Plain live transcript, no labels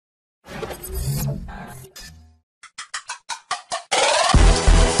Hey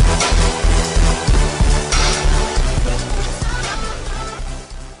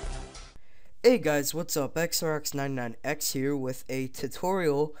guys, what's up? Xmx1024m here with a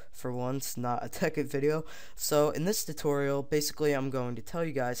tutorial for once, not a tech video. So in this tutorial, basically I'm going to tell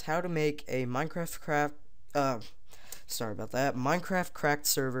you guys how to make a Minecraft cracked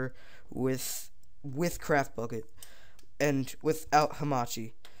server with CraftBukkit and without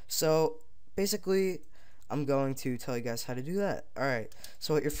HAMACHI. So basically I'm going to tell you guys how to do that. Alright,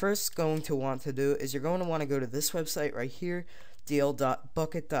 so what you're first going to want to do is you're going to want to go to this website right here,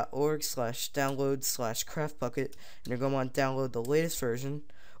 dl.bukkit.org/download/craftbukkit, and you're going to want to download the latest version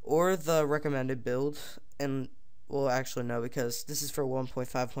or the recommended build. And well, actually no, because this is for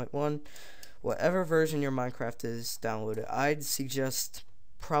 1.5.1. whatever version your Minecraft is, download it. I'd suggest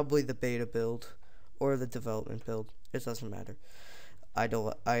probably the beta build or the development build. It doesn't matter. I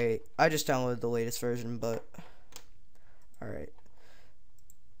just downloaded the latest version, but alright.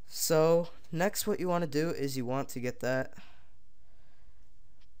 So next what you want to do is you want to get that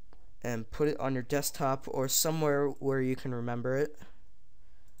and put it on your desktop or somewhere where you can remember it.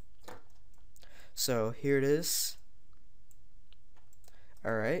 So here it is.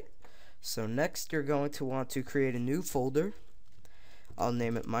 Alright, so next you're going to want to create a new folder. I'll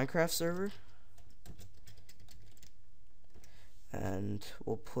name it Minecraft server, and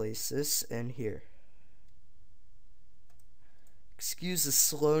we'll place this in here. Excuse the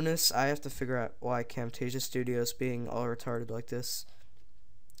slowness, I have to figure out why Camtasia Studio is being all retarded like this.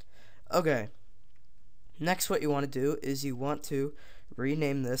 Okay, next what you want to do is you want to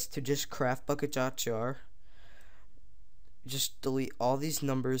rename this to just craftbukkit.jar. Just delete all these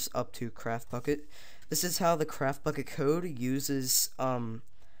numbers up to CraftBukkit. This is how the CraftBukkit code uses,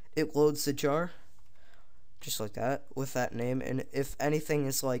 it loads the jar, just like that, with that name, and if anything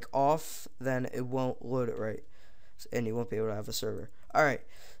is like off, then it won't load it right, and you won't be able to have a server. Alright,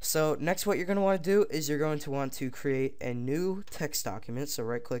 so next what you're going to want to do is you're going to want to create a new text document. So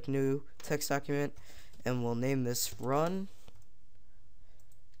right click new text document, and we'll name this run,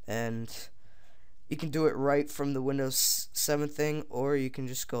 and you can do it right from the Windows 7 thing, or you can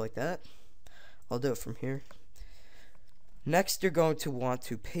just go like that. I'll do it from here. Next you're going to want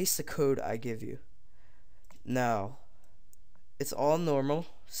to paste the code I give you. Now it's all normal,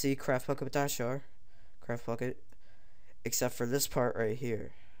 see, craftbukkit.jar, CraftBukkit, except for this part right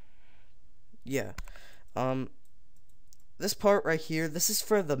here. Yeah, this part right here, this is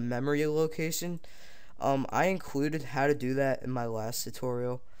for the memory location. I included how to do that in my last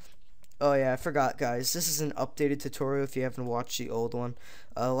tutorial. Oh yeah, I forgot, guys, this is an updated tutorial if you haven't watched the old one.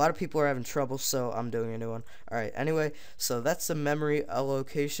 A lot of people are having trouble, so I'm doing a new one. Alright, anyway, so that's the memory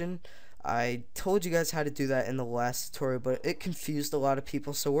allocation. I told you guys how to do that in the last tutorial, but it confused a lot of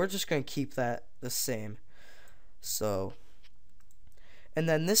people, so we're just going to keep that the same. So, and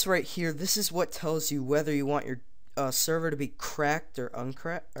then this right here, this is what tells you whether you want your server to be cracked or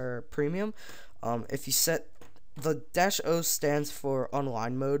uncracked or premium. If you set the -O stands for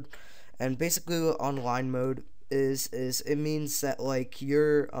online mode, and basically what online mode is it means that like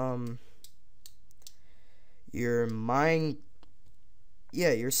your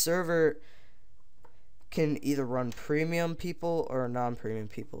server can either run premium people or non-premium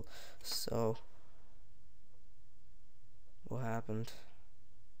people. So what happened?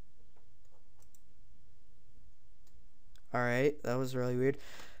 Alright, that was really weird.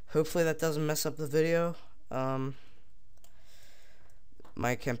 Hopefully that doesn't mess up the video.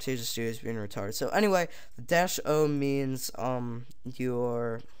 My Camtasia Studio is being retarded. So anyway, the -O means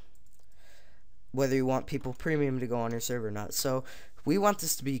whether you want people premium to go on your server or not. So we want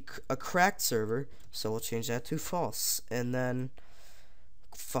this to be a cracked server, so we'll change that to false, and then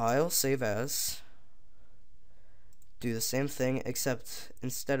file, save as, do the same thing, except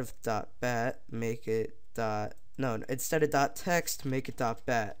instead of .bat, make it instead of .text, make it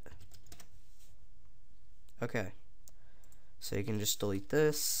 .bat. Okay, so you can just delete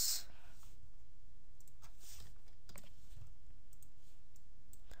this.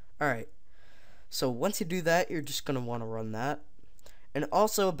 Alright, so once you do that, you're just going to want to run that. And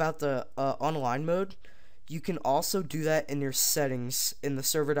also about the online mode, you can also do that in your settings. In the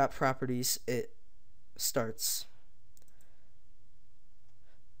server.properties, it starts.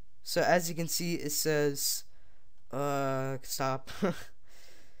 So as you can see, it says stop.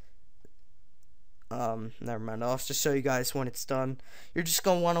 Never mind, I'll just show you guys when it's done. You're just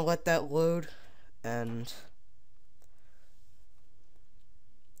gonna want to let that load, and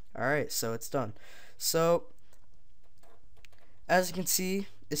alright, so it's done. So as you can see,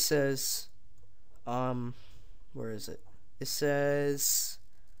 it says where is it? It says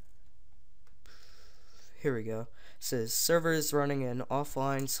here we go. It says server is running in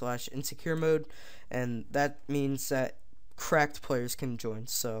offline/insecure mode, and that means that cracked players can join.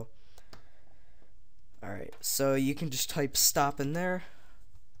 So alright, so you can just type stop in there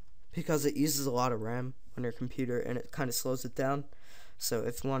because it uses a lot of RAM on your computer and it kind of slows it down. So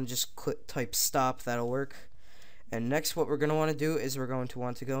if you want to just type stop, that'll work. And next, what we're going to want to do is we're going to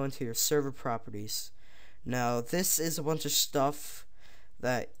want to go into your server properties. Now this is a bunch of stuff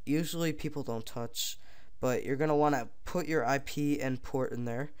that usually people don't touch, but you're going to want to put your IP and port in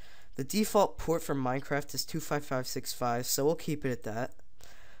there. The default port for Minecraft is 25565, so we'll keep it at that.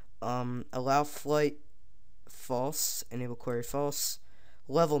 Allow flight false, enable query false.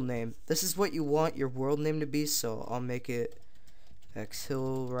 Level name, this is what you want your world name to be, so I'll make it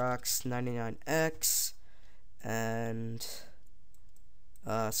Xmx1024m and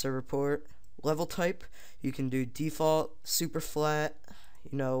server port. Level type, you can do default, super flat,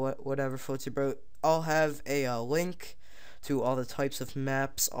 you know, whatever floats your boat. I'll have a link to all the types of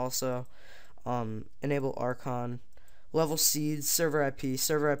maps also. Enable Archon. Level seeds, server IP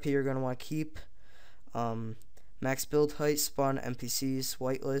you're going to want to keep. Max build height, spawn NPCs,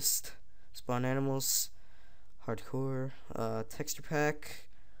 whitelist, spawn animals, hardcore, texture pack,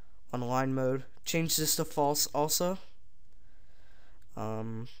 online mode. Change this to false also.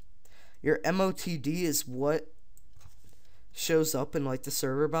 Your MOTD is what shows up in like the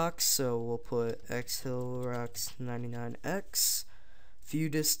server box, so we'll put xhillrocks99x, view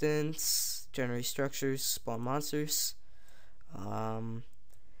distance, generate structures, spawn monsters.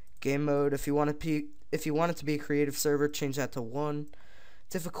 Game mode, if you want it to be a creative server, change that to 1.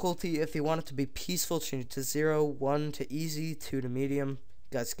 Difficulty, if you want it to be peaceful, change it to 0. 1 to easy, 2 to medium.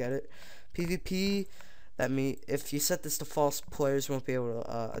 You guys get it. PvP, if you set this to false, players won't be able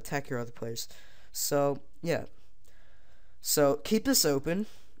to attack your other players. So yeah. So keep this open,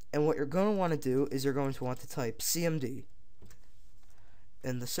 and what you're going to want to do is you're going to want to type CMD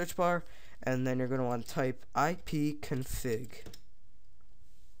in the search bar, and then you're going to want to type ipconfig.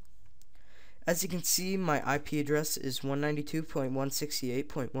 As you can see, my IP address is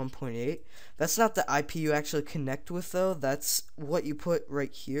 192.168.1.8. That's not the IP you actually connect with, though. That's what you put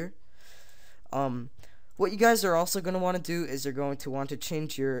right here. What you guys are also going to want to do is you're going to want to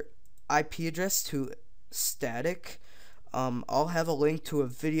change your IP address to static. I'll have a link to a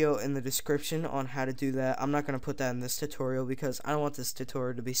video in the description on how to do that. I'm not going to put that in this tutorial because I don't want this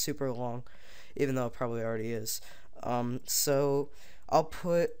tutorial to be super long, even though it probably already is. So I'll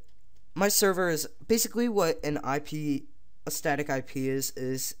put... My server is basically what a static IP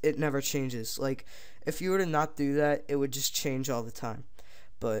is it never changes. Like, if you were to not do that, it would just change all the time.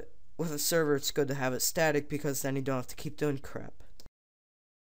 But with a server, it's good to have it static because then you don't have to keep doing crap.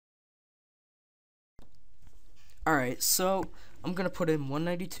 Alright, so I'm going to put in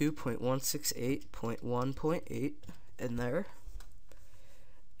 192.168.1.8 in there.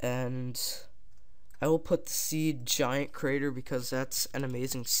 And I will put the seed giant crater because that's an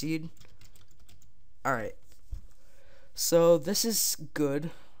amazing seed. Alright, so this is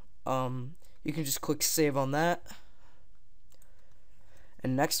good. You can just click save on that.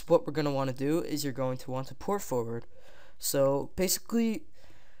 And next, what we're going to want to do is you're going to want to port forward. So basically,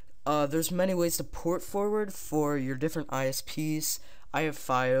 there's many ways to port forward for your different ISPs. I have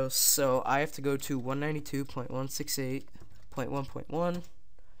Fios, so I have to go to 192.168.1.1.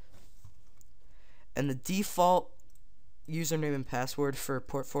 And the default username and password for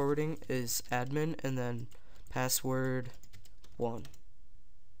port forwarding is admin and then password 1.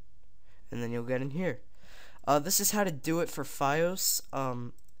 And then you'll get in here. This is how to do it for Fios.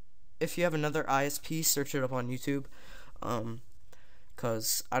 If you have another ISP, search it up on YouTube.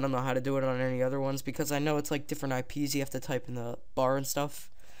 Because I don't know how to do it on any other ones because I know it's like different IPs you have to type in the bar and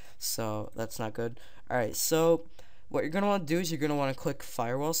stuff. So that's not good. Alright, so what you're going to want to do is you're going to want to click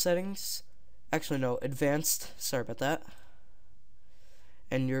Firewall settings. Actually, no, advanced. Sorry about that.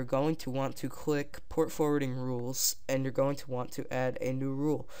 And you're going to want to click port forwarding rules, and you're going to want to add a new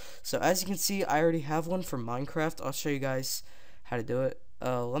rule. So as you can see, I already have one for Minecraft. I'll show you guys how to do it.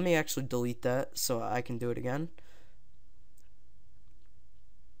 Let me actually delete that so I can do it again.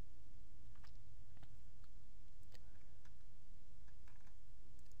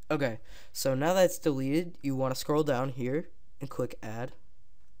 Okay, so now that it's deleted, you want to scroll down here and click add.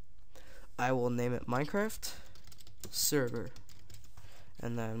 I will name it Minecraft server,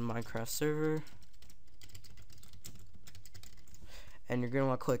 and then Minecraft server, and you're going to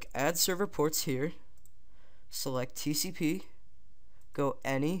want to click add server ports here, select TCP, go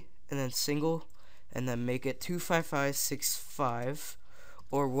any, and then single, and then make it 25565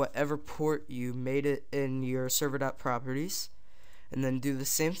 or whatever port you made it in your server.properties, and then do the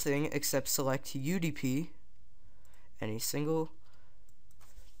same thing except select UDP, any single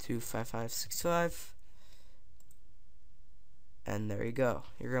 25565, and there you go.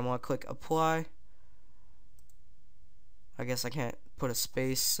 You're gonna want to click apply. I guess I can't put a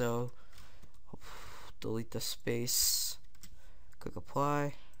space, so I'll delete the space, click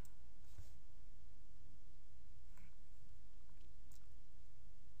apply.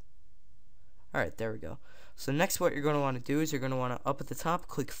 Alright, there we go. So next what you're going to want to do is you're going to want to up at the top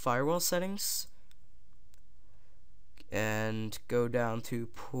click Firewall settings and go down to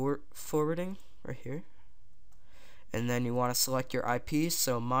port forwarding right here, and then you want to select your IP.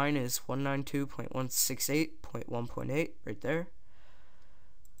 So mine is 192.168.1.8 right there,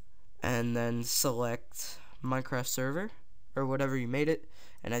 and then select Minecraft server or whatever you made it,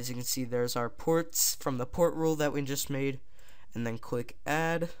 and as you can see there's our ports from the port rule that we just made, and then click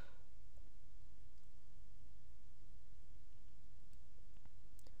add.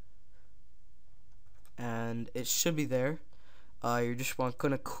 And it should be there. You're just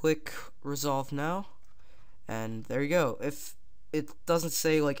gonna click resolve now, and there you go. If it doesn't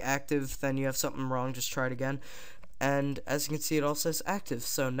say like active, then you have something wrong. Just try it again, and as you can see it all says active.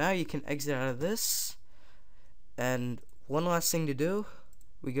 So now you can exit out of this, and one last thing to do,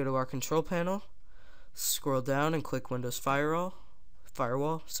 we go to our control panel, scroll down and click Windows Firewall,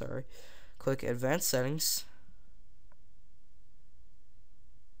 click advanced settings,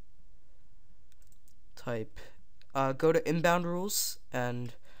 type go to inbound rules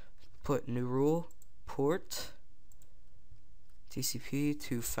and put new rule port TCP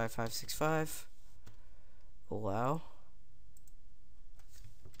 25565, allow,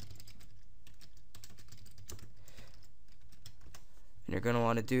 and you're going to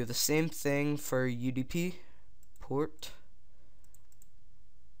want to do the same thing for UDP, port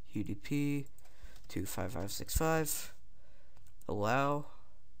UDP 25565, allow,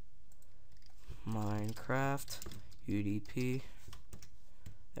 Minecraft UDP.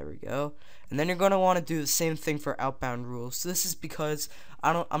 There we go. And then you're going to want to do the same thing for outbound rules. So this is because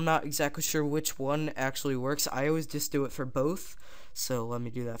I'm not exactly sure which one actually works. I always just do it for both. So let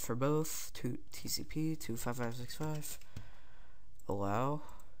me do that for both. TCP 25565, allow,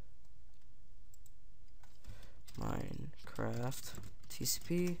 Minecraft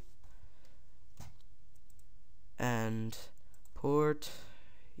TCP, and port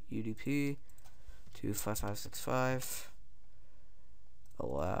UDP 25565,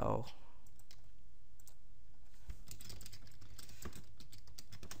 allow.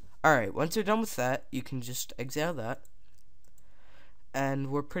 Alright, once you're done with that, you can just exit out of that,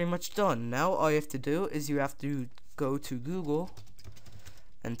 and we're pretty much done. Now all you have to do is you have to go to Google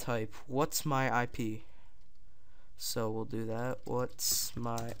and type what's my IP. So we'll do that, what's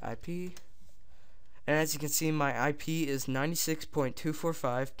my IP. And as you can see, my IP is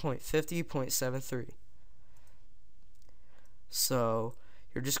 96.245.50.73. So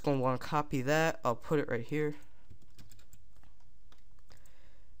you're just going to want to copy that. I'll put it right here.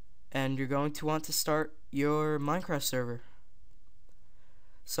 And you're going to want to start your Minecraft server.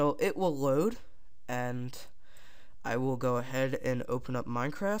 So it will load, and I will go ahead and open up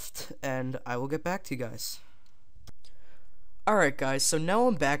Minecraft, and I will get back to you guys. Alright guys, so now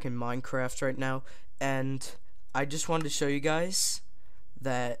I'm back in Minecraft right now, and I just wanted to show you guys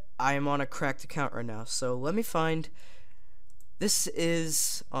that I am on a cracked account right now. So let me find, this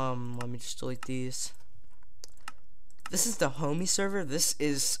is, let me just delete these. This is the homie server. This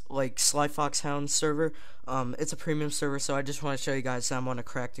is like Sly Foxhound server. It's a premium server, so I just want to show you guys that I'm on a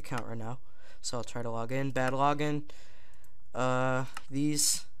cracked account right now. So I'll try to log in. Bad login.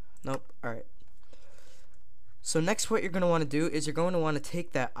 These, nope. Alright. So next what you're going to want to do is you're going to want to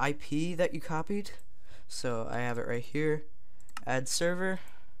take that IP that you copied. So I have it right here. Add server.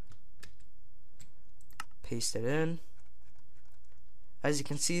 Paste it in. As you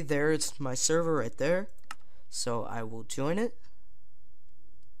can see, there's my server right there. So I will join it.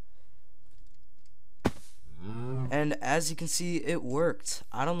 And as you can see, it worked.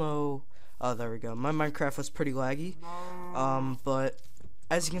 I don't know. Oh, there we go. My Minecraft was pretty laggy. But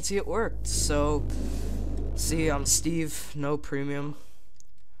as you can see, it worked. So, see, I'm Steve, no premium.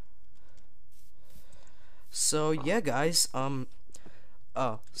 So, yeah, guys.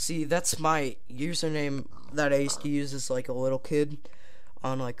 Oh, see, that's my username that I used to use as like a little kid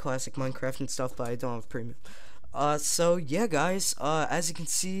on like classic Minecraft and stuff, but I don't have premium. So yeah guys, as you can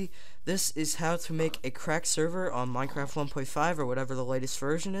see, this is how to make a cracked server on Minecraft 1.5 or whatever the latest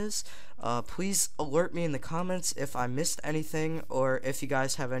version is. Please alert me in the comments if I missed anything or if you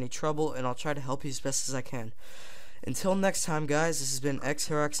guys have any trouble, and I'll try to help you as best as I can. Until next time guys, this has been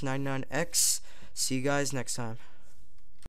Xmx1024m. See you guys next time.